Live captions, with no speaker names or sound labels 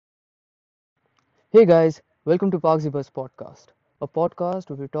Hey guys, welcome to Parksy podcast, a podcast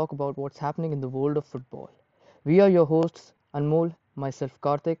where we talk about what's happening in the world of football. We are your hosts, Anmol, myself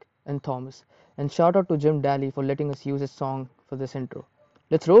Karthik, and Thomas, and shout out to Jim Daly for letting us use his song for this intro.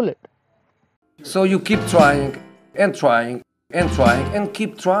 Let's roll it. So you keep trying and trying and trying and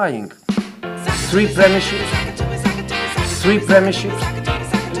keep trying. Three premierships, three premierships.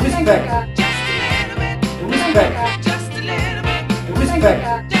 Respect, respect, respect, respect,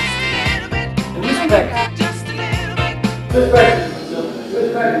 respect.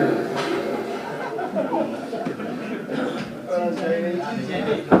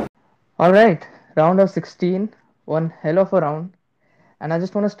 Alright, round of 16, one hell of a round, and I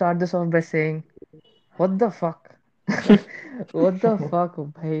just want to start this off by saying, what the fuck? What the fuck,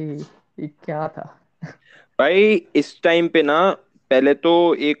 भाई ये क्या था? भाई इस time पे ना पहले तो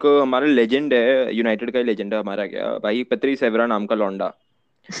एक हमारा लेजेंड है, यूनाइटेड का ही लेजेंड है हमारा, क्या भाई, पत्रिस एवरा नाम का लौंडा।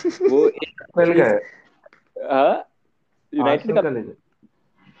 वो एक मिल चीज। गए। हाँ, यूनाइटेड आर्सेनल का का ले।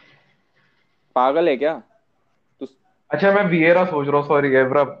 पागल है क्या तू? अच्छा मैं विएरा सोच रहा हूँ, सॉरी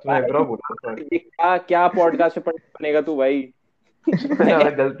एवरा, तूने एवरा भाई बोला, सॉरी। ये क्या क्या पॉडकास्ट पे बनेगा तू भाई?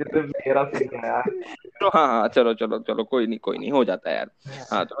 यार गलती से विएरा सुन गया यार। तो हाँ हाँ, चलो चलो चलो, कोई नहीं, हो जाता है यार।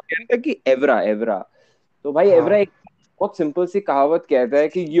 हाँ, तो मैं कह रहा था कि एवरा एवरा, तो भाई एवरा हाँ एक बहुत सिंपल सी कहावत कहता है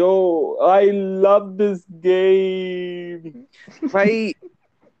कि यो आई लव दिस गेम। भाई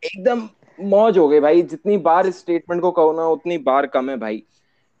एकदम मौज हो गई भाई, जितनी बार इस स्टेटमेंट को कहो ना उतनी बार कम है भाई।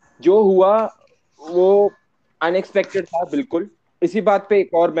 जो हुआ वो अनएक्सपेक्टेड था बिल्कुल। इसी बात पे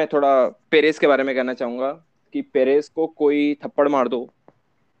एक और मैं थोड़ा पेरेस के बारे में कहना चाहूंगा कि पेरेस को कोई थप्पड़ मार दो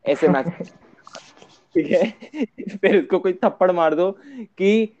ऐसे मैच, ठीक है? पेरेस को कोई थप्पड़ मार दो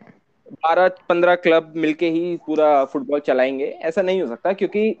कि 12-15 क्लब मिलके ही पूरा फुटबॉल चलाएंगे, ऐसा नहीं हो सकता,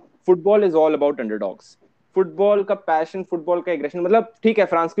 क्योंकि football is all about underdogs. Football का पैशन, फुटबॉल का एग्रेशन, मतलब ठीक है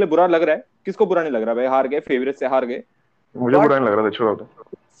फ्रांस के लिए बुरा लग रहा है, किसको बुरा नहीं लग रहा भाई, हार गए, फेवरेट से हार गए। मुझे बट बुरा नहीं लग रहा था, छोड़ो तो।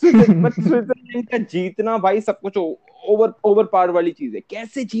 स्विट्जरलैंड का जीतना भाई सब कुछ ओवर ओवर पार वाली चीज है।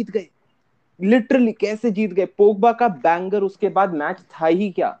 कैसे जीत गए, लिटरली कैसे जीत गए? पोगबा का बैंगर, उसके बाद मैच था ही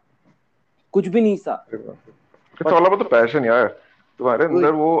क्या, कुछ भी नहीं था। It's but all about the passion यार। तुम्हारे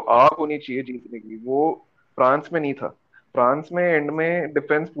अंदर वो आग होनी चाहिए जीतने की, वो फ्रांस में नहीं था। फ्रांस में एंड में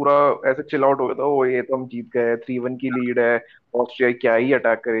डिफेंस पूरा ऐसे चिल आउट हो गया था, वो ये तो हम जीत गए, 3-1 की लीड है, ऑस्ट्रिया क्या ही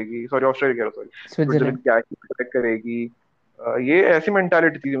अटैक करेगी, सॉरी ऑस्ट्रिया कह रहा, सॉरी स्विट्जरलैंड। स्विट्जरलैंड क्या ही अटैक करेगी। ये ऐसी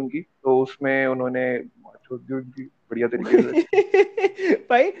मेंटालिटी थी उनकी, तो उसमें उन्होंने छोड़ दी उनकी बढ़िया तरीके से।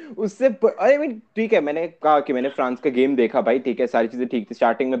 भाई उससे आई मीन ठीक है, मैंने कहा कि मैंने फ्रांस का गेम देखा भाई, ठीक है, सारी चीजें ठीक थी।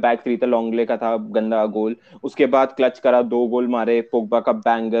 स्टार्टिंग में बैक थ्री था, लॉन्गले का था गंदा गोल, उसके बाद क्लच करा, 2 गोल मारे, पोगबा का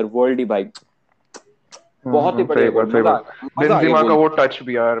बैंगर, वर्ल्ड ही भाई, बहुत ही बढ़िया सही गोल, बात, सही बात। मजा आ गया बेंजिमा का गोल। वो टच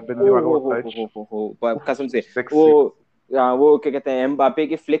भी यार, ओ बेंजिमा का वो हो टच कसम से। वो सेक्सी। वो क्या कहते हैं, एम्बापे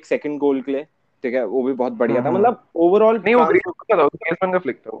की फ्लिक सेकंड गोल के लिए, ठीक है, वो भी बहुत बढ़िया था, मतलब ओवरऑल नहीं वो फ्रांस। ग्रीजमान का था, ग्रीजमान का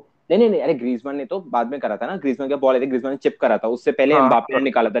फ्लिक था वो। नहीं, अरे ग्रीजमान ने तो बाद में करा था ना, ग्रीजमान का बॉल आई थी, ग्रीजमान ने चिप करा था, उससे पहले हाँ एम्बापे ने हाँ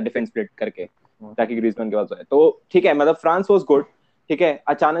निकाला था डिफेंस स्प्लिट करके, हाँ। ताकि ग्रीजमान के पास जाए। तो ठीक है, मतलब फ्रांस वाज गुड। ठीक है,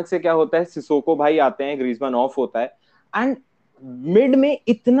 अचानक से क्या होता है, सिसोको भाई आते हैं, ग्रीजमान ऑफ होता है, एंड मिड में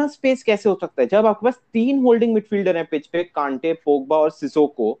इतना स्पेस कैसे हो सकता है जब आपके पास तीन होल्डिंग मिडफील्डर हैं पिच पे, कांटे, पोगबा और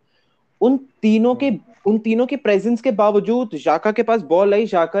सिसोको। उन तीनों के उन तीनों के प्रेजेंस के बावजूद जाका के पास बॉल आई,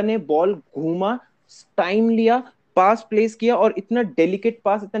 जाका ने बॉल घूमा, टाइम लिया, पास प्लेस किया, और इतना डेलिकेट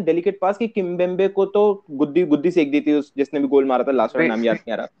पास कि किम्बेम्बे को तो गुद्दी गुद्दी सेक दी थी, उस जिसने भी गोल मारा था, लास्ट वाला बे, नाम याद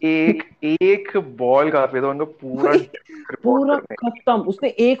नहीं आ रहा। एक एक बॉल काफी था उनको पूरा भाई रिपोर्ट पूरा करने के खत्म, उसने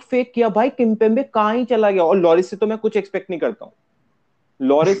एक फेक किया भाई, किम्पेम्बे कहाँ ही चला गया। और लॉरिस से तो मैं कुछ एक्सपेक्ट नहीं करता हूँ, लिए।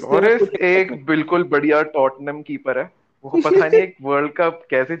 लॉरिस से मैं लॉरेस कुछ एक्सपेक्ट एक नहीं। बिल्कुल बढ़िया टॉटनम कीपर है। वो पता नहीं एक वर्ल्ड कप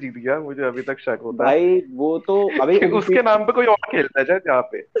कैसे जीत गया, मुझे अभी तक शक होता है भाई वो तो अभी कि उनकी। उसके नाम पे कोई और खेलता है शायद यहाँ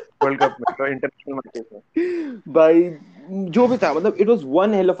पे वर्ल्ड कप में, तो इंटरनेशनल मैचेस में। भाई जो भी था, मतलब it was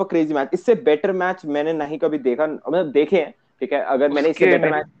one hell of a crazy match. इससे बेटर मैच मैंने नहीं कभी देखा, मतलब देखे हैं, ठीक है, अगर मैंने इससे उसके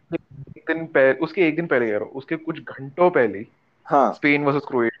बेटर मैच। उसके एक दिन पहले कह रहा हूँ, उसके कुछ घंटों पहले ही हाँ, स्पेन वर्सेस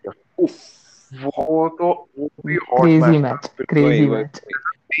क्रोएशिया, उफ, वो भी हॉट क्रेजी मैच था। मैच, वही क्रेजी वही मैच।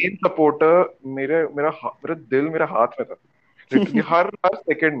 स्पेन सपोर्टर, मेरा दिल मेरा हाथ में था लिटरली, हर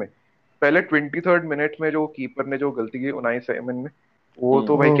सेकंड में। पहले 23rd मिनट में जो कीपर ने जो गलती की उनाई साइमन ने, वो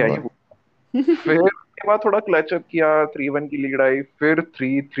तो भाई क्या ही ओह, हुआ। फिर उसके बाद थोड़ा क्लच अप किया, 3-1 की लीड आई, फिर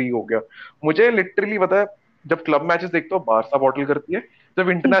 3-3 हो गया। मुझे लिटरली पता है, जब क्लब मैचेस देखता हूँ बारसा बॉटल करती है, जब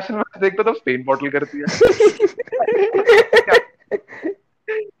इंटरनेशनल मैच देखता हूँ तब स्पेन बॉटल करती है।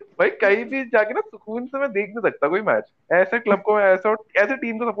 भाई कहीं भी जाके ना सुकून से मैं देख नहीं सकता कोई मैच। ऐसे क्लब को, ऐसा ऐसे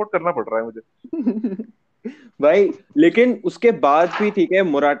टीम को सपोर्ट करना पड़ रहा है मुझे। भाई लेकिन उसके बाद भी ठीक है,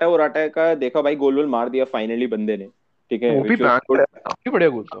 मुराटा उराटा का देखा भाई, गोल वोल मार दिया फाइनली बंदे ने, ठीक है, वो भी which was बैंक good। काफी बढ़िया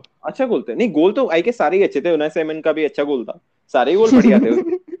गोल था। अच्छा गोल थे, नहीं गोल तो आई के सारे ही अच्छे थे, उनाई सेमन का भी अच्छा गोल था, सारे ही गोल बढ़िया थे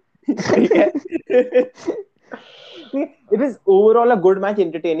उसके। ठीक है। it was overall a good match,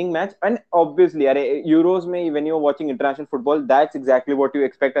 entertaining match, and obviously अरे यूरोज में when you are watching international football, that's exactly what you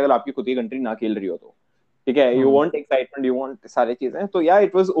expect अगर आपकी खुद की कंट्री ना खेल रही हो तो। ठीक है, you want excitement, you want सारी चीजें, तो yeah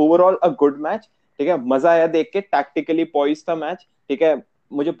it was overall a good match. ठीक है, मजा आया देख के, टैक्टिकली पॉइज था मैच। ठीक है,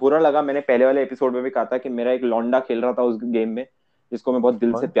 मुझे बुरा लगा, मैंने पहले वाले एपिसोड में भी कहा था कि मेरा एक लौंडा खेल रहा था उस गेम में, जिसको मैं बहुत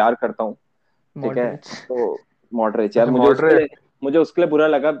दिल से कौन? प्यार करता हूँ। ठीक है, मॉडरेट। तो मॉडरिच यार, अच्छा, मॉडरेट। मुझे उसके लिए बुरा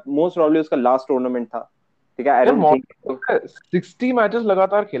लगा, मोस्ट प्रॉब्ली उसका लास्ट टूर्नामेंट था। ठीक है, आई यार डोंट थिंक मॉडरेट 60 मैचेस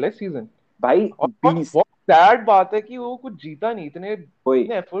लगातार खेले सीजन। भाई और बहुत 20, बहुत सैड बात है कि वो कुछ जीता नहीं, इतने कोई,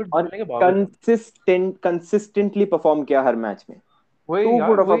 इतने एफर्ट और डालने के बावजूद। कंसिस्टेंटली परफॉर्म किया हर मैच में। वही टू यार,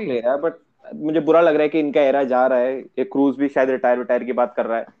 गुड ऑफ अ वही। प्लेयर है, बट मुझे बुरा लग रहा है कि इनका एरा जा रहा है, ये क्रूज भी शायद रिटायर की बात कर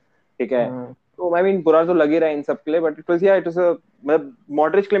रहा है। ठीक है, हम्म। तो आई मीन बुरा तो लग ही रहा है इन सब के लिए, but it was, yeah it was, मतलब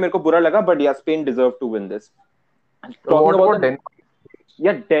मॉडरिच के लिए मेरे को बुरा लगा, but yeah Spain deserve to win this. Talking what about about the, Denmark?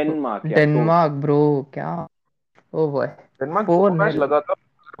 Yeah Denmark, या तो डेनमार्क ब्रो, क्या, ओ बॉय, डेनमार्क फोर दो मैच नील लगातार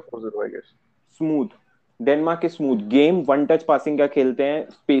 4-0 आई गेस। स्मूथ, डेनमार्क के smooth game, one touch passing का खेलते हैं,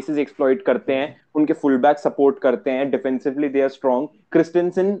 spaces exploit करते हैं, उनके फुल बैक सपोर्ट करते हैं, defensively they are strong.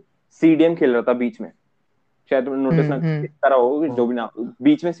 Christensen CDM खेल रहा था बीच में, शायद तुमने नोटिस ना करा हो, जो भी ना,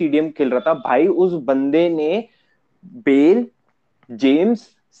 बीच में सीडीएम खेल रहा था भाई, उस बंदे ने बेल, जेम्स,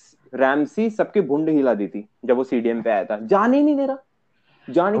 रैमसी सबकी भुंड हिला दी थी जब वो सीडीएम पे आया था, जाने ही नहीं दे रहा,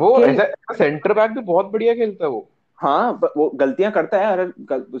 जाने वो के। ऐसा सेंटर बैक भी बहुत बढ़िया खेलता है वो। हाँ वो गलतियां करता है,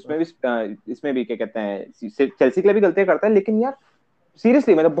 अरे उसमें भी, इसमें भी क्या कहते हैं, चेल्सी के लिए भी गलतियां करता है, लेकिन यार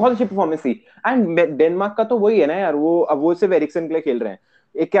सीरियसली मतलब बहुत अच्छी परफॉर्मेंस थी। एंड डेनमार्क का तो वही है ना यार, वो अब वो सिर्फ एरिक्सन के लिए खेल रहे हैं।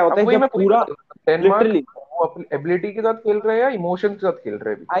 एक क्या होता अब है वही जब मैं पूरा, पूछ, डेनमार्क लिटरली वो अपनी एबिलिटी के साथ खेल रहे हैं या इमोशन के साथ खेल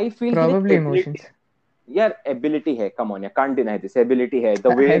रहे हैं अभी? आई फील कि probably एबिलिटी, emotions. यार एबिलिटी है, कम ऑन, यार कांट डिनाई दिस, एबिलिटी है,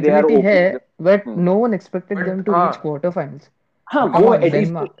 the way they are Ability है, opening. but no one expected but them to reach हाँ, quarterfinals. हाँ Come वो on,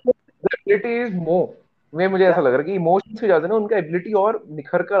 additional, Denmark. Ability is more. में मुझे ऐसा लग रहा है कि इमोशंस से ज्यादा ना उनका एबिलिटी और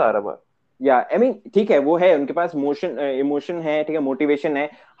निखर कर आ रहा है। या आई मीन ठीक है, वो है उनके पास मोशन, इमोशन है, ठीक है, मोटिवेशन है।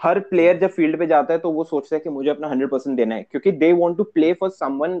 हर प्लेयर जब फील्ड पे जाता है तो वो सोचता है कि मुझे अपना 100% देना है, क्योंकि they want to play for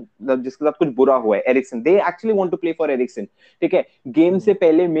someone जिसके साथ कुछ बुरा हुआ है, Eriksen, they actually want to play for Eriksen. ठीक है, गेम से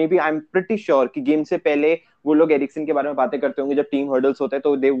पहले maybe, I am pretty sure कि गेम से पहले वो लोग एरिक्सन के बारे में बातें करते होंगे, जब टीम हर्डल्स होता है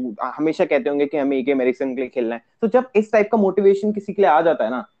तो दे हमेशा कहते होंगे कि हमें एक गेम एरिक्सन के लिए खेलना है। तो जब इस टाइप का मोटिवेशन किसी के लिए आ जाता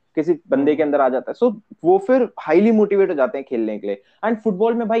है ना, किसी बंदे के अंदर आ जाता है, सो वो फिर हाईली मोटिवेट हो जाते हैं खेलने के लिए। एंड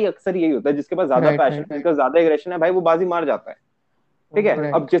फुटबॉल में भाई अक्सर यही होता है, जिसके पास ज्यादा Right, पैशन, right, जिसका ज्यादा एग्रेशन है भाई, वो बाजी मार जाता है। ठीक है,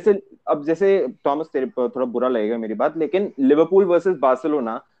 right. अब जैसे थॉमस, तेरे पर थोड़ा बुरा लगेगा मेरी बात, लेकिन लिवरपूल वर्सेस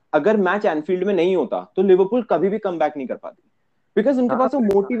बार्सिलोना, अगर मैच एनफील्ड में नहीं होता तो लिवरपूल कभी भी कम बैक नहीं कर पाती, बिकॉज उनके हाँ, पास वो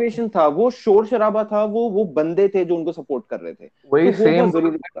मोटिवेशन था, वो शोर शराबा था, वो बंदे थे जो उनको सपोर्ट कर रहे थे, तो वही वो सेम बहुत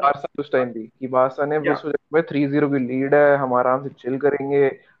जरूरी था। बारसा उस टाइम भी, कि बारसा ने या बस में 3-0 की लीड है, हम आराम से चिल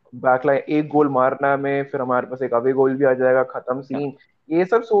करेंगे, बैकलाइन एक गोल मारना है हमें, फिर हमारे पास एक अवे गोल भी आ जाएगा, खत्म सीन। ये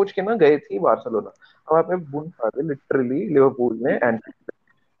सब सोच के ना गए थी बार्सिलोना, अब आपने बुन खा दी लिटरली लिवरपूल ने। एंड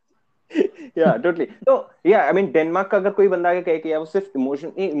या टोटली, तो या आई मीन डेनमार्क का अगर कोई बंदा आके कहे कि यार वो सिर्फ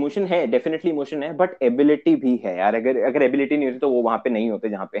इमोशन, इमोशन है, डेफिनेटली इमोशन है, बट एबिलिटी भी है यार, अगर अगर एबिलिटी नहीं होती तो वो वहां पे नहीं होते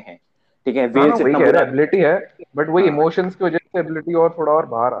जहाँ पे हैं। ठीक है, हाँ, हाँ, वेल्स वही इतना कह रहे बुरा, एबिलिटी है, बट वही हाँ इमोशंस की वजह से एबिलिटी और थोड़ा और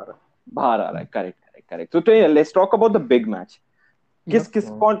बाहर आ रहा बाहर आ रहा है, करेक्ट करेक्ट करेक्ट। तो let's talk about the big match. Yep.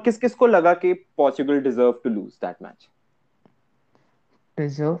 है। किस किस को लगा कि Portugal deserve to lose that match?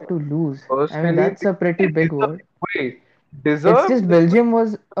 Deserve to lose. I mean, personally that's a pretty big word. वही It's deserve. just Belgium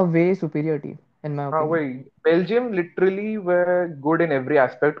was a way superior team, in my हाँ, opinion. वही Belgium literally were good in every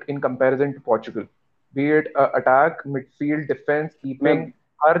aspect in comparison to Portugal, be it attack, midfield, defence, मैं keeping,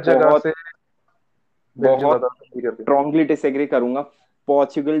 हर जगह बहुत से Belgium बहुत ज्यादा सुपीरियर थी। स्ट्रांगली डिसएग्री करूंगा।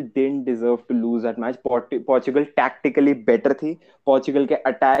 Portugal didn't deserve to lose that match. Portugal tactically better थी, पोर्चुगल के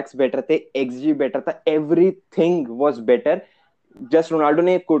अटैक्स बेटर थे, एक्सजी बेटर था, everything was better. Just Ronaldo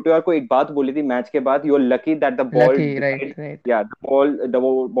ने कोर्टुआ को एक बात बोली थी मैच के बाद, you are lucky that the ball Lucky, right, decide, right. Yeah the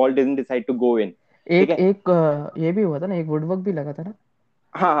ball didn't decide to go in. ठीक एक है, एक ये भी हुआ था ना, एक वुडवर्क भी लगा था ना।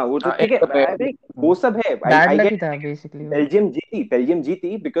 हाँ हाँ वो तो हाँ, ठीक है, एक पे अरे वो सब है, I bad I lucky get. था बेसिकली वो। बेल्जियम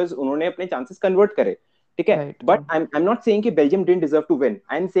जीती बिकॉज उन्होंने अपने चांसेस कन्वर्ट करे। ठीक है, right. But I am not saying कि Belgium didn't deserve to win,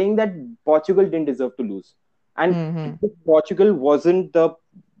 I am saying that Portugal didn't deserve to lose. And hmm. Portugal wasn't the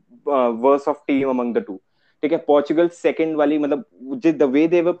worse of team among the two. ठीक है, Portugal second वाली, मतलब the way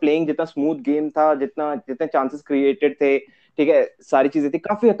they were playing, जितना smooth game था, जितना जितने chances created थे, ठीक है, सारी चीजें थी,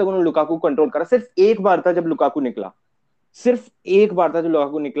 काफी हद तक उन्होंने लुकाकू कंट्रोल करा। सिर्फ एक बार था जब लुकाकू निकला, सिर्फ एक बार था जो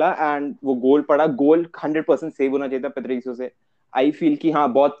लुकाकू निकला, एंड वो गोल पड़ा, गोल 100% सेव होना चाहिए था पेट्रिसियो से। आई फील कि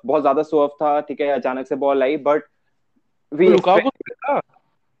हाँ बहुत बहुत ज्यादा सो ऑफ था, ठीक है, अचानक से बॉल आई, बट वी लुकाकू एक्सपेक्ट। था,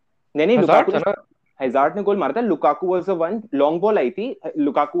 नहीं हजार्ड लुकाकू था ने, ना। हैजार्ड ने गोल मारा था। Lukaku was the one, long ball आई थी,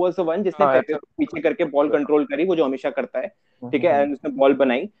 लुकाकू वाज द वन जिसने हाँ पेपे ऐसे को पीछे करके बॉल कंट्रोल करी, वो जो हमेशा करता है। ठीक है, हम्म। एंड उसने बॉल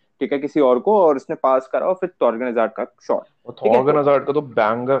बनाई, ठीक है, किसी और को, और उसने पास करा, और फिर टॉर्गन हैजार्ड का शॉट। वो ठीक है, थॉर्गन तो हजार्ड का तो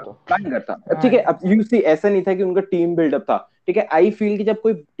बैंगर था। बैंगर था। ठीक हाँ है, यार, अब यू सी ऐसा नहीं था कि उनका टीम बिल्डअप था। ठीक है, आई फील कि जब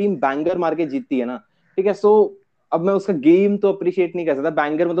कोई टीम बैंगर मार के जीतती है ना, ठीक है, सो अब मैं उसका गेम तो अप्रिशिएट नहीं कर सकता।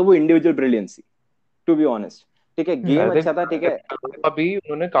 बैंगर मतलब वो individual brilliancy, to be honest. ठीक है, आई गेम थिंक अच्छा था, ठीक है। अभी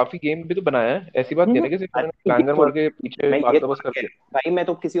उन्होंने काफी गेम भी तो बनाया है, ऐसी बात नहीं है ना कि सिर्फ उन्होंने बैंगर गेम, मार के पीछे मैं ये भागना बस थोड़ा कर कह दिया। रहा हूँ भाई, मैं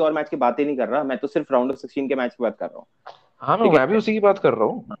तो किसी और मैच की बात ही नहीं कर रहा, मैं तो सिर्फ राउंड ऑफ 16 के मैच की बात कर रहा हूँ। हाँ ठीक मैं भी है, उसी की बात कर रहा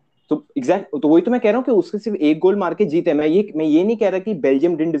हूँ। तो एग्जैक्ट, तो वही तो मैं कह रहा हूँ कि उसके सिर्फ एक गोल मार के जीते। मैं ये नहीं कह रहा कि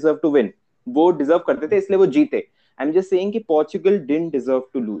Belgium didn't deserve to win, वो डिजर्व करते थे इसलिए वो जीते। आई एम जस्ट सेइंग कि Portugal didn't deserve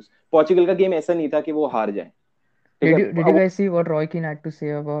to lose. पोर्चुगल का गेम ऐसा नहीं था कि वो हार जाए। ठीक है, did you guys see what Roy Keane had to say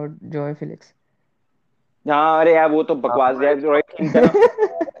about Joao Felix? हाँ, अरे यार वो तो हाँ बकवास यार, Oh रोहित किंग का ना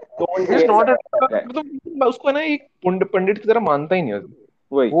टोन इज चेंज नॉट है। मतलब मैं उसको ना एक पंडित की तरह मानता ही नहीं हूँ।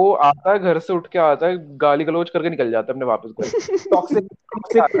 वही वो आता है घर से उठ के आता है, गाली गलौज करके निकल जाता है अपने वापस घर। टॉक्सिक, तो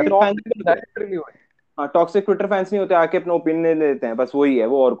टॉक्सिक आता है ट्विटर फैंस टॉक्सिक, नहीं होते। लिटरली वो है। हाँ, टॉक्सिक ट्विटर फैंस नहीं होते, आके अपना ओपिनियन देते हैं, बस वही है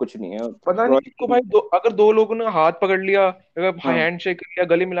वो, और कुछ नहीं है। पता नहीं रोहित इसको किंग, भाई, अगर दो लोगों ने हाथ पकड़ लिया, अगर हाँ हैंड शेक कर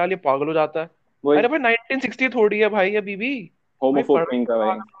लिया, गले मिला लिया, पागल हो जाता है। वही अरे भाई 1960 थोड़ी है भाई अभी भी। भाई होमोफोब पढ़ो, किंग का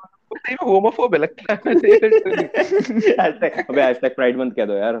भाई। वो सही में होमोफोब है लगता है मुझे literally। हैशटैग, अबे हैशटैग प्राइड मंथ कह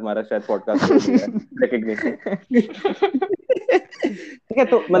दो यार, हमारा शायद पॉडकास्ट वो नहीं है रिकग्निशन। ठीक है,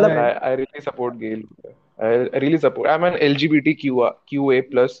 तो But मतलब Right. I really support Gail. I really support. I'm an LGBTQA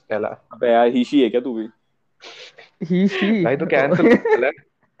plus ally. अबे यार हिशी है क्या तू भी? He, she. भाई तो Oh, कैंसिल वाला है,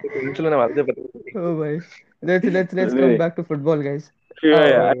 तो कैंसिल होने वाला है पता नहीं। oh boy. Let's अरे come back to football, guys.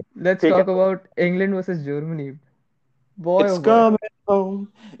 यार, Let's ठीक है, talk about England versus Germany. Boy, it's oh boy. coming home,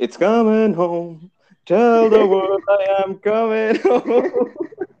 it's coming home, tell the world I am coming home।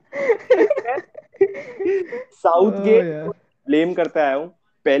 South Oh gate yeah. Blame करता आया हूँ।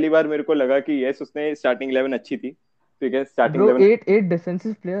 पहली बार मेरे को लगा कि यस, उसने स्टार्टिंग 11 अच्छी थी। ठीक है, starting Bro, 11 eight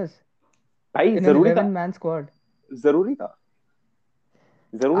defensive players भाई in an जरूरी था, 11-man squad. जरूरी था,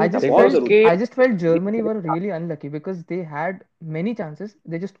 I जरूरी था, just देखो बहुत felt जरूरी इसके I just felt Germany were really unlucky because they had many chances.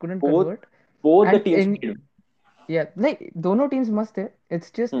 They just couldn't था। Both convert. Both the And teams in yeah, like दोनों teams must थे.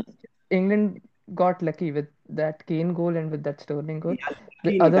 It's just England got lucky with that Kane goal and with that Sterling goal. यार की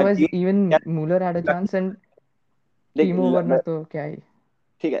नहीं था Otherwise, game. even यार Muller had a lucky, chance and देख Timo Werner तो क्या ही.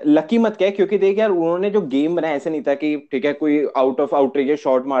 ठीक है, लकी मत कह, क्योंकि देख यार उन्होंने जो गेम बनाया ऐसे नहीं था कि ठीक है कोई आउट ऑफ आउटरेज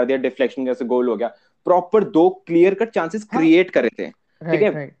शॉट मार दिया, डिफ्लेक्शन जैसे गोल हो गया। प्रॉपर दो क्लियर कट चांसेस हाँ, क्रिएट करे थे। ठीक है,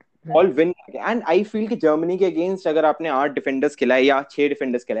 right, right, right. All win. And I feel कि जर्मनी के अगेंस्ट अगर आपने 8 डिफेंडर्स खिलाए या 6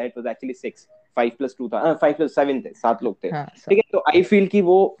 डिफेंडर्स खिलाए, इट वाज एक्चुअली 6, 5+2 था, 5+7 थे, 7 लोग थे। हाँ, ठीक है, तो आई फील कि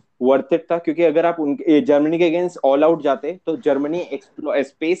वो वर्थ इट था, क्योंकि अगर आप उनके जर्मनी के अगेंस्ट ऑल आउट जाते तो जर्मनी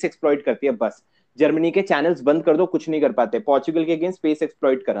स्पेस एक्सप्लॉइट करती है बस। जर्मनी के चैनल्स बंद कर दो, कुछ नहीं कर पाते। पोर्चुगल के अगेंस्ट स्पेस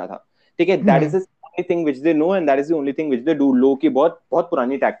एक्सप्लॉइट करा था। ठीक है, that is hmm, the only thing which they know, and that is the only thing which they do. लो की बहुत बहुत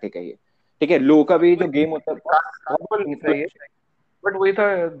पुरानी टैक्टिक है ये। ठीक है, लो का भी जो गेम होता है बहुत फुटबॉल नहीं था ये, influential। बट वही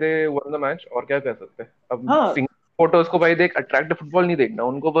था, दे वन द मैच, और क्या कर सकते हैं अब। हाँ, सिंगल फोटोज को भाई देख, अट्रैक्टिव फुटबॉल नहीं देखना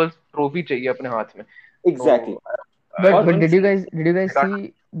उनको, बस ट्रॉफी चाहिए अपने हाथ में। एग्जैक्टली तो exactly। but और but don't did you guys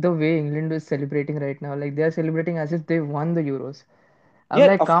see the way England is celebrating right now? Like they are celebrating as if they won the Euros. I'm यार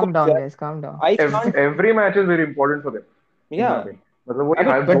like, of calm course down, यार, guys, calm down. I can't, every match is very important for them in yeah my opinion. मतलब वो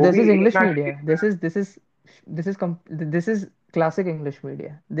अबे But जो this भी is एक English match, media. This is classic English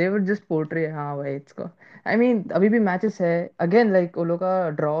media. They would just portray हाँ भाई इसको. I mean अभी भी matches है. Again like वो लोग का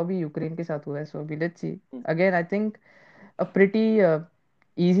draw भी यूक्रेन के साथ हुआ है. So let's see. Again I think a pretty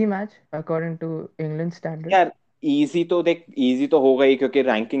easy match according to England standard. यार इजी तो देख, इजी तो होगा ही, क्योंकि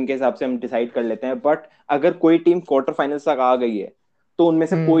रैंकिंग के हिसाब से हम डिसाइड कर लेते हैं। बट अगर कोई टीम क्वार्टर फाइनल्स तक आ गई है, तो उनमें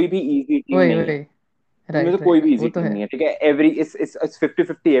से हम्म, कोई भी इजी टीम वही नहीं है। वही, उनमें से राइट कोई राइट, भी वो इजी तो टीम है. नहीं है। ठीक है, एवरी इस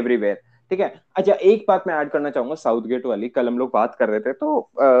 50-50 एवरीवेयर। ठीक है, अच्छा एक बात मैं ऐड करना चाहूंगा साउथगेट वाली। कल हम लोग बात कर रहे थे, तो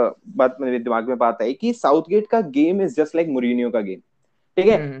बात मेरे दिमाग में बात आई कि साउथगेट का game is just like Mourinho का गेम। ठीक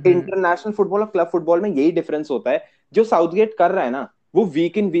है, हम्म. इंटरनेशनल फुटबॉल और क्लब फुटबॉल में यही डिफरेंस होता है। जो साउथगेट कर रहा है ना, वो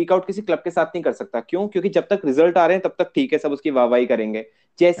वीक इन वीक आउट किसी क्लब के साथ नहीं कर सकता। क्यों? क्योंकि जब तक रिजल्ट आ रहे हैं तब तक ठीक है, सब उसकी वाहवाही करेंगे।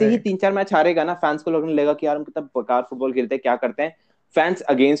 जैसे ही राइट. 3-4 मैच हारेगा ना, फैंस को लगने लगेगा कि यार हम कितना बेकार फुटबॉल खेलते हैं, क्या करते हैं। फैंस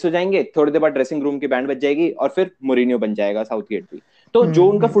अगेंस्ट हो जाएंगे, थोड़ी देर बाद ड्रेसिंग रूम की बैंड बज जाएगी, और फिर मोरिनियो बन जाएगा साउथगेट भी। तो जो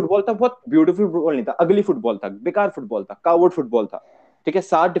उनका हम्म. फुटबॉल था बहुत ब्यूटीफुल फुटबॉल नहीं था, अगली फुटबॉल था, बेकार फुटबॉल था, कावर्ड फुटबॉल था। ठीक है,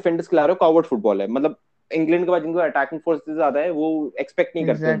 7 डिफेंडर्स खिला रहे हो, कावर्ड फुटबॉल है। मतलब इंग्लैंड के बाद जिनको अटैकिंग फोर्स ज्यादा है, वो एक्सपेक्ट नहीं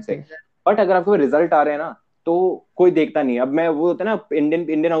करते उनसे। एग्जैक्टली. बट अगर आपको रिजल्ट आ रहे हैं ना, तो कोई देखता नहीं। अब मैं वो होता है ना, इंडियन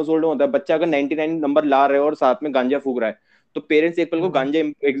इंडियन हाउस होल्ड में होता है, बच्चा अगर 99 नंबर ला रहे हो और साथ में गांजा फूक रहा है, तो पेरेंट्स एक पल को गांजा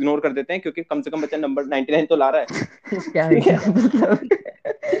इग्नोर कर देते हैं क्योंकि कम से कम बच्चा नंबर 99 तो ला रहा है। क्या ठीक है, मतलब?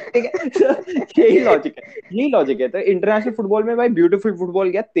 ठीक है, तो यही लॉजिक है तो इंटरनेशनल फुटबॉल में भाई ब्यूटीफुल फुटबॉल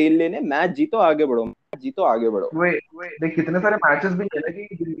गया तेल लेने, मैच जीतो आगे बढ़ो, मैच जीतो आगे बढ़ो। वे देख कितने सारे मैचेस भी है ना कि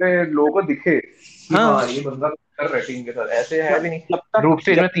जिनमें लोगों को दिखे कि हाँ हाँ ये बंदा कर रहा है टीम के साथ, ऐसे है भी नहीं। जब तक ग्रुप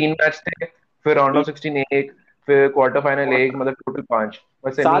स्टेज जब में 3 मैच थे, फिर राउंड ऑफ 16 एक, फिर क्वार्टर फाइनल एक, मतलब टोटल 5,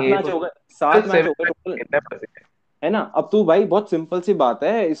 और सेमी सात एक, मैच और हो गए, 7 मैच हो गए सेवन टोटल, कितने बचे हैं। है ना। अब तो भाई बहुत सिंपल सी बात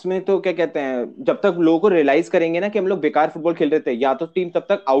है इसमें, तो क्या कहते हैं, जब तक लोगों को रियलाइज करेंगे ना कि हम लोग बेकार फुटबॉल खेल रहे थे, या तो टीम तब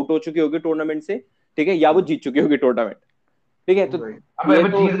तक आउट हो चुकी होगी टूर्नामेंट से, ठीक है, या वो जीत चुकी होगी टूर्नामेंट, ठीक है। तो भाई अब ये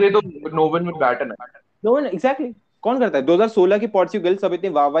अगर तो जीत गए तो no one will bat an. No one exactly, कौन करता है? 2016 की पोर्चुगल सब इतनी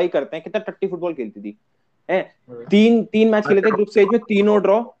वाहवाही करते हैं, कितना टट्टी फुटबॉल खेलती थी, है। तीन तीन मैच खेले थे ग्रुप स्टेज में, तीनों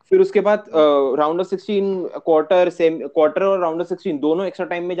ड्रॉ, फिर उसके बाद राउंड ऑफ 16, क्वार्टर और राउंड ऑफ 16 दोनों एक्स्ट्रा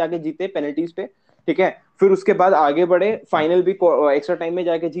टाइम में जाके जीते पेनल्टीज पे, ठीक है। फिर उसके बाद आगे बढ़े, फाइनल भी एक्स्ट्रा टाइम में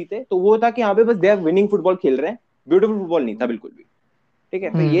जाके जीते, तो वो था कि यहाँ पे बस दे आर विनिंग फुटबॉल खेल रहे हैं, ब्यूटीफुल फुटबॉल नहीं था बिल्कुल भी, ठीक है।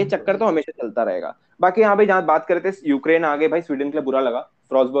 तो ये चक्कर तो हमेशा चलता रहेगा। बाकी यहाँ पे जहाँ बात करते थे, यूक्रेन आगे भाई, स्वीडन के लिए बुरा लगा,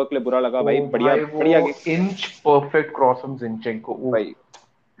 फ्रॉसबर्ग के लिए बुरा लगा भाई, ओ बढ़िया भाई वो बढ़िया inch perfect cross from Zinchenko, भाई,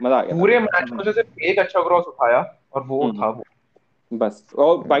 मजा आ गया था पूरे देख मैच के। में से सिर्फ एक अच्छा क्रॉस उठाया और वो था वो। बस,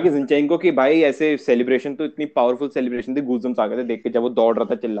 और बाकी जिंचेंको की भाई ऐसे सेलिब्रेशन तो इतनी पावरफुल सेलिब्रेशन थी, गूजबम्स आ गए थे देख के जब वो दौड़ रहा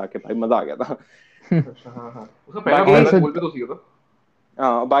था चिल्ला के, भाई मजा आ गया था। अच्छा हाँ हाँ, उसका पहला बाकी पहला Also, गोल भी तो उसी का था।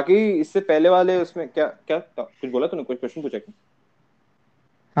 हाँ, बाकी इससे पहले वाले उसमें क्या क्या था? कुछ बोला तूने, कुछ क्वेश्चन पूछा क्या?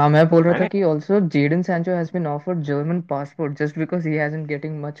 हाँ मैं बोल रहा था मैंने कि also Jadon Sancho has been offered German passport just because he hasn't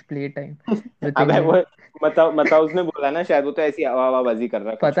getting much play time with अबे वो England. मता उसने बोला ना शायद, वो तो ऐसी हवाबाजी कर रहा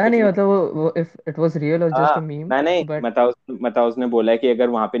है, कुछ पता कुछ नहीं नहीं। मतलब वो if it was real or just हाँ, a meme, नहीं, but मताउस ने बोला है कि अगर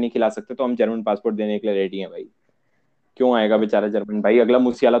वहां पे नहीं खिला सकते तो हम जर्मन पासपोर्ट देने के लिए रेडी हैं भाई। क्यों आएगा बेचारा जर्मन भाई, अगला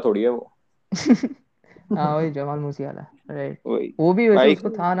मूसियाला थोड़ी है वो। हाँ वही जमाल मूसियाला, राइट। वही वो भी वैसे भाई। उसको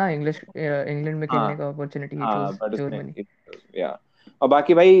था ना इंग्लैंड में खेलने हाँ का अपॉर्चुनिटी, ही हाँ, चूज बट उसने जर्मनी। या, और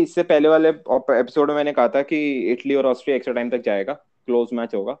बाकी भाई इससे पहले वाले एपिसोड में मैंने कहा था कि इटली और ऑस्ट्रिया एक्स्ट्रा टाइम तक जाएगा, क्लोज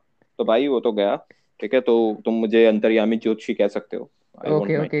मैच होगा, तो भाई वो तो गया, ठीक है। तो तुम मुझे अंतर्यामी ज्योतिषी कह सकते हो, I won't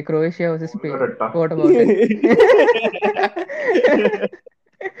okay mind. Okay, Croatia versus goal का स्पेन, रट्टा। What about it?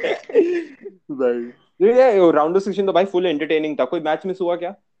 भाई ये राउंड ऑफ 16 तो भाई फुल एंटरटेनिंग था, कोई मैच मिस हुआ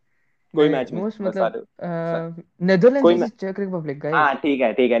क्या? कोई नहीं मैच मिस मोस्ट हुआ? मतलब सा- नेदरलैंड्स कोई match, versus check Republic guys. हाँ ठीक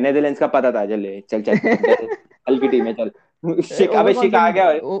है, नेदरलैंड्स का पता था, चल चल चल चल, कल की टीम है चल। ओवर शिक आ कॉन्फिडेंट,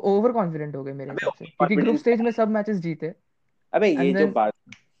 गया। ओवर कॉन्फिडेंट हो गए मेरे अबे हिसाब से, ओवर क्योंकि ग्रुप कॉन्फिडेंस, स्टेज में सब मैचेस जीते अबे ये एंड जो देन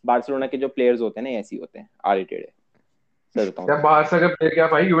बार्सिलोना के जो प्लेयर्स होते हैं ना, ऐसे ही होते हैं, आर्टेड है, सर बताऊं क्या तो। बाहर से अगर प्लेयर, क्या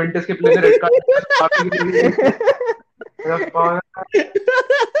भाई यूवेंटस के प्लेयर ने रेड कार्ड बाकी के लिए क्या पागल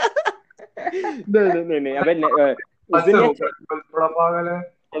नहीं अबे उस दिन से यार होगा, बड़ा पागल है।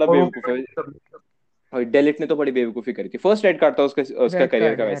 थोड़ा और वो बेवकूफ है। और डेलिट ने तो बड़ी बेवकूफी करी थी, फर्स्ट रेड कार्ड था उसका उसका रेड करियर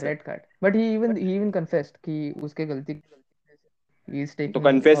कार्ड का यार, वैसे। Red card, but he even confessed कि उसके गलती, ही इज तो टेकिंग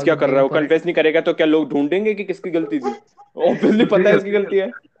कन्फेस ऑल क्या द कर रहा है ब्लेम वो? For it. कन्फेस नहीं करेगा तो क्या लोग ढूंढेंगे कि किसकी गलती थी? ऑब्वियसली उसकी पता है इसकी गलती गलती है।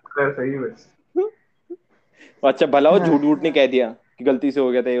 है, सही में। अच्छा भला वो झूठ हाँ वूठ नहीं कह दिया कि गलती से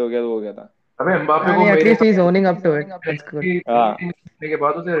हो गया था, ये हो गया, वो हो गया था। अबे एम्बापे को नहीं, मेरे एटलीस्ट ही इज हिसाब owning up to it, it's good. से हाँ, के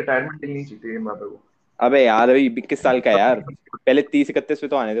बाद उसे रिटायरमेंट लेनी चाहिए एम्बापे को। अबे यार अभी 21 साल का है यार, पहले 30-31 पे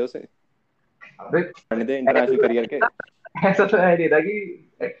तो आने दे उसे, अबे आने दे इंटरनेशनल करियर के। ऐसा तो है नहीं था कि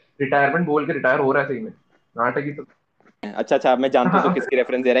रिटायरमेंट बोल के रिटायर हो रहा है सही में, नाटक ही तो। अच्छा मैं जानता हूँ तो किसकी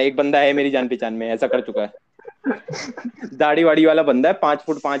रेफरेंस दे रहा है, एक बंदा है मेरी जान पहचान में ऐसा कर चुका है, दाढ़ी वाड़ी वाला बंदा है, 5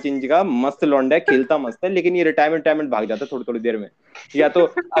 फुट 5 इंच का, मस्त लौंडा है, खेलता मस्त है, लेकिन ये रिटायरमेंट भाग जाता है थोड़ी थोड़ी देर में। या तो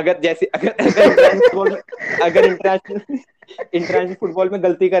अगर जैसे अगर अगर इंटरनेशनल फुटबॉल में, अगर इंटरनेशनल फुटबॉल में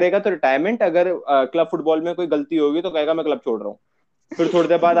गलती करेगा तो रिटायरमेंट, अगर क्लब फुटबॉल में कोई गलती होगी तो कहेगा मैं क्लब छोड़ रहा हूँ, फिर थोड़ी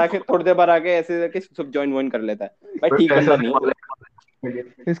देर बाद आके ऐसे करके सब ज्वाइन वाइन कर लेता है। भाई फिर ठीक पैसे बंदा आने नहीं है वो। वाले हैं।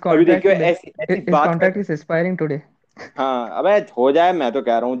 His अभी contract देखियो is ऐसी ऐसी his बात contract कर। is expiring today. हाँ अबे हो जाए, मैं तो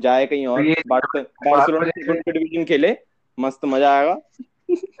कह रहा हूँ जाए कहीं तो और, ये बारह बार्सिलोना बजे सेकंड डिवीजन खेले, मस्त मजा आएगा।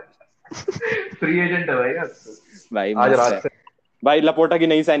 फ्री एजेंट है भाई आज। भाई आज मस्त रात है से। भाई, लपोटा की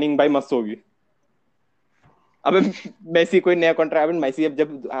नई साइनिंग भाई मस्त होगी। अबे मैसी कोई नया कॉन्ट्रैक्ट, मैसी अब जब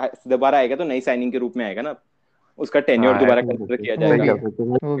दोबारा आएगा तो नई साइनिंग के रूप में आएगा ना, उसका टेन्योर हाँ दोबारा ऐसे हो कंसिडर सकते किया वो सही जाएगा। भी कह है, सकते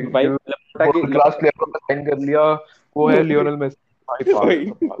वो तो भी भाई है। लपोटा की वर्ल्ड क्लास प्लेयर को साइन कर लिया, वो है लियोनेल मेसी। भाई पागल वही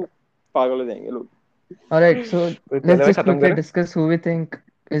सब पागल। पागल हो जाएंगे लोग। All right, so तो let's चले भाई just खत्म quickly करें। discuss who we think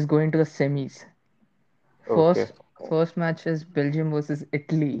is going to the semis. Okay First match is Belgium versus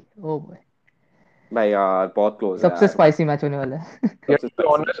Italy. Oh boy, भाई यार बहुत क्लोज है सबसे यार, स्पाइसी मैच होने वाला है। Yeah, सबसे to be spicy.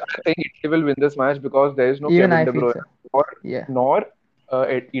 honest, I think Italy will win this match because there is no Even Kevin I De feel Bruyne so. or Yeah. nor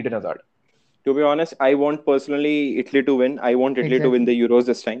Eden Hazard. To be honest, I want personally Italy to win. I want Italy to win the Euros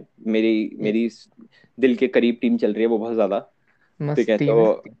this time. मेरी दिल के करीब team चल रही है वो बहुत ज्यादा. ठीक है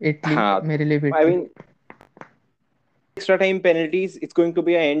तो इटली मेरे लिए भी. I mean extra time penalties, it's going to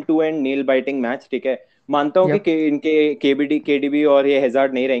be an end to end nail biting match. ठीक है, मानता हूँ कि इनके KDB और ये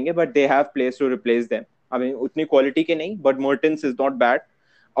हैजार्ड नहीं रहेंगे, but they have players to replace them. I mean उतनी क्वालिटी के नहीं, but Mertens is not bad.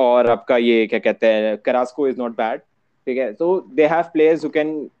 और आपका ये क्या कहते हैं, Carrasco is not bad. ठीक है, so they have players who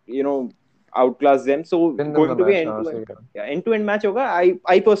can outclass them. So going to be end to end match होगा.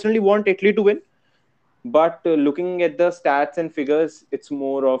 I personally want Italy to win, but looking at the stats and figures, it's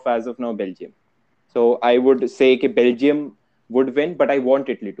more of as of now Belgium. So I would say that Belgium would win, but I want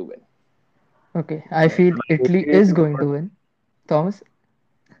Italy to win. Okay, I feel Italy is going to win. Thomas?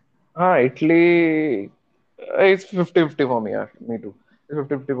 Italy, it's 50-50 for me. Me too. It's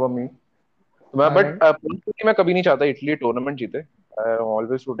 50-50 for me. But personally, मैं कभी नहीं चाहता Italy tournament जीते. I'm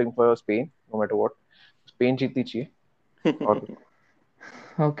always rooting for Spain, no matter what. Spain जीतनी चाहिए.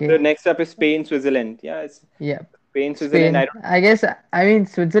 Okay. So next up is Spain, Switzerland. Yeah. Spain, Switzerland. I guess, I mean,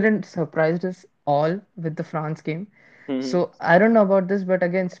 Switzerland surprised us all with the France game. So I don't know about this, but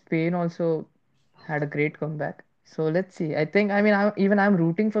again, Spain also had a great comeback. So let's see. I think, I mean, I'm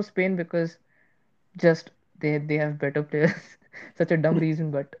rooting for Spain because just they have better players. Such a dumb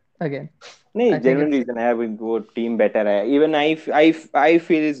reason, but again. No, genuine reason. I have a team better. Even I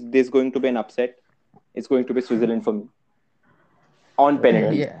feel there's going to be an upset. It's going to be Switzerland for me. On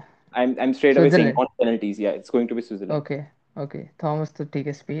penalties. Yeah. I'm straight away saying on penalties. Yeah, it's going to be Switzerland. Okay. Thomas तो ठीक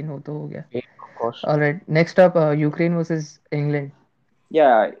है, Spain हो तो हो गया. Of course. All right. Next up, Ukraine versus England.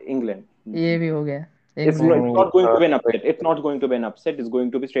 Yeah, England. ये भी हो गया. It's not going to be an upset. It's not going to be an upset. It's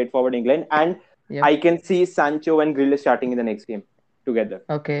going to be straightforward England, and I can see Sancho and Grealish starting in the next game together.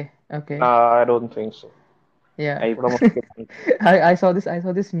 Okay. I don't think so. Yeah. I saw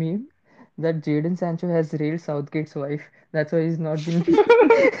this meme that Jadon Sancho has railed Southgate's wife. That's why he's not been.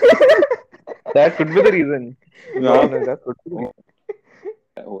 That could be the reason. No, that could be.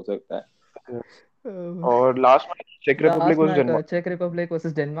 हो सकता है. और last match Czech Republic versus Denmark. Czech Republic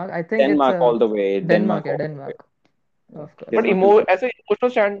versus Denmark. I think Denmark it's all the way. Denmark. Of course. But as an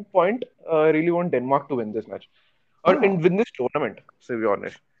emotional standpoint, I really want Denmark to win this match. Or win this tournament, to be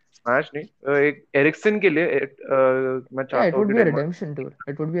honest. Match नहीं. Eriksen के लिए मैं चाहता हूँ. It would be a redemption, dude.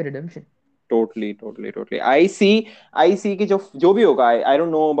 It would be a redemption. Totally. I see कि जो भी होगा, I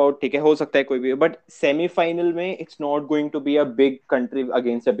don't know about, ठीक है, हो सकता है कोई भी, but semi-final में it's not going to be a big country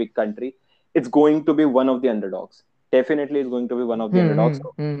against a big country. It's going to be one of the underdogs. Definitely it's going to be one of the underdogs.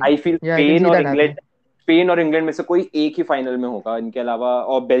 I feel Spain और England में से कोई एक ही final में होगा, इनके अलावा,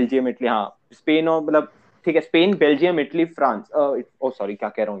 और बेल्जियम, इटली. हाँ, स्पेन और मतलब ठीक है, Spain, Belgium, Italy, France. Sorry, क्या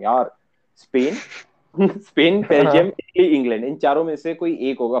कह रहा हूँ यार. स्पेन, बेल्जियम, इटली, इंग्लैंड, इन चारों में से कोई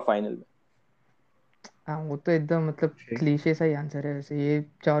एक होगा फाइनल में. वो तो एकदम मतलब क्लीशे सा ही आंसर है वैसे. ये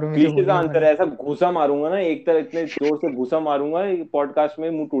चारों में क्लीशे सा आंसर है. ऐसा घूसा मारूंगा ना, एक तरह इतने जोर से घूसा मारूंगा पॉडकास्ट में,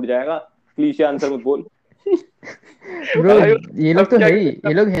 मुंह टूट जाएगा. क्लीशे आंसर मत बोल. ब्रो, ये लोग तो है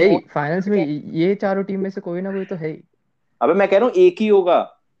ही फाइनल्स में. ये चारों टीम में से कोई ना कोई तो है ही. अबे मैं कह रहा हूँ एक ही होगा.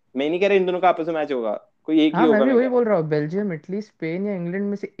 मैं नहीं कह रहा इन दोनों का आपस में मैच होगा. कोई एक ही होगा. मैं भी वही बोल रहा हूँ. बेल्जियम, इटली, स्पेन या इंग्लैंड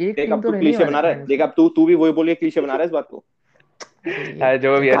में से एक टीम तो रहनी है. क्लीशे बना रहा है. देख, अब तू भी वही बोलिए, क्लीशे बना रहा है इस बात को.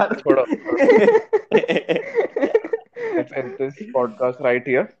 जो भी है, छोड़ो. Let's end this podcast right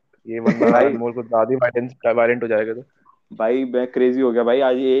here. ये बंदा अनमोल को ज्यादा वायलेंट हो जाएगा तो. भाई मैं क्रेजी हो गया भाई.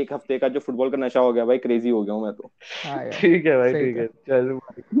 आज एक हफ्ते का जो फुटबॉल का नशा हो गया भाई, क्रेजी हो गया हूँ मैं तो. ठीक है भाई, ठीक है. चलो.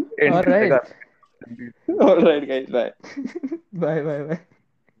 Alright guys, bye. Bye.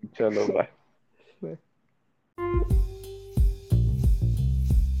 चलो, bye.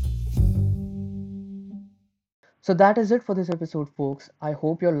 So that is it for this episode, folks. I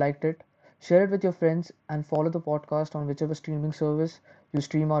hope you liked it. Share it with your friends and follow the podcast on whichever streaming service you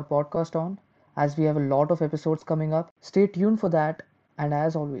stream our podcast on, as we have a lot of episodes coming up. Stay tuned for that, and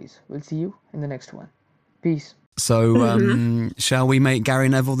as always, we'll see you in the next one. Peace. So, shall we make Gary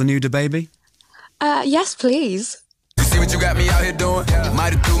Neville the new DaBaby? Yes, please. You see what you got me out here doing?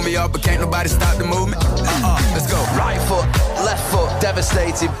 Might have threw me off, but can't nobody stop the movement. Let's go. Right foot, left foot,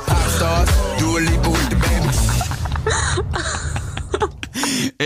 devastating. Pop stars, do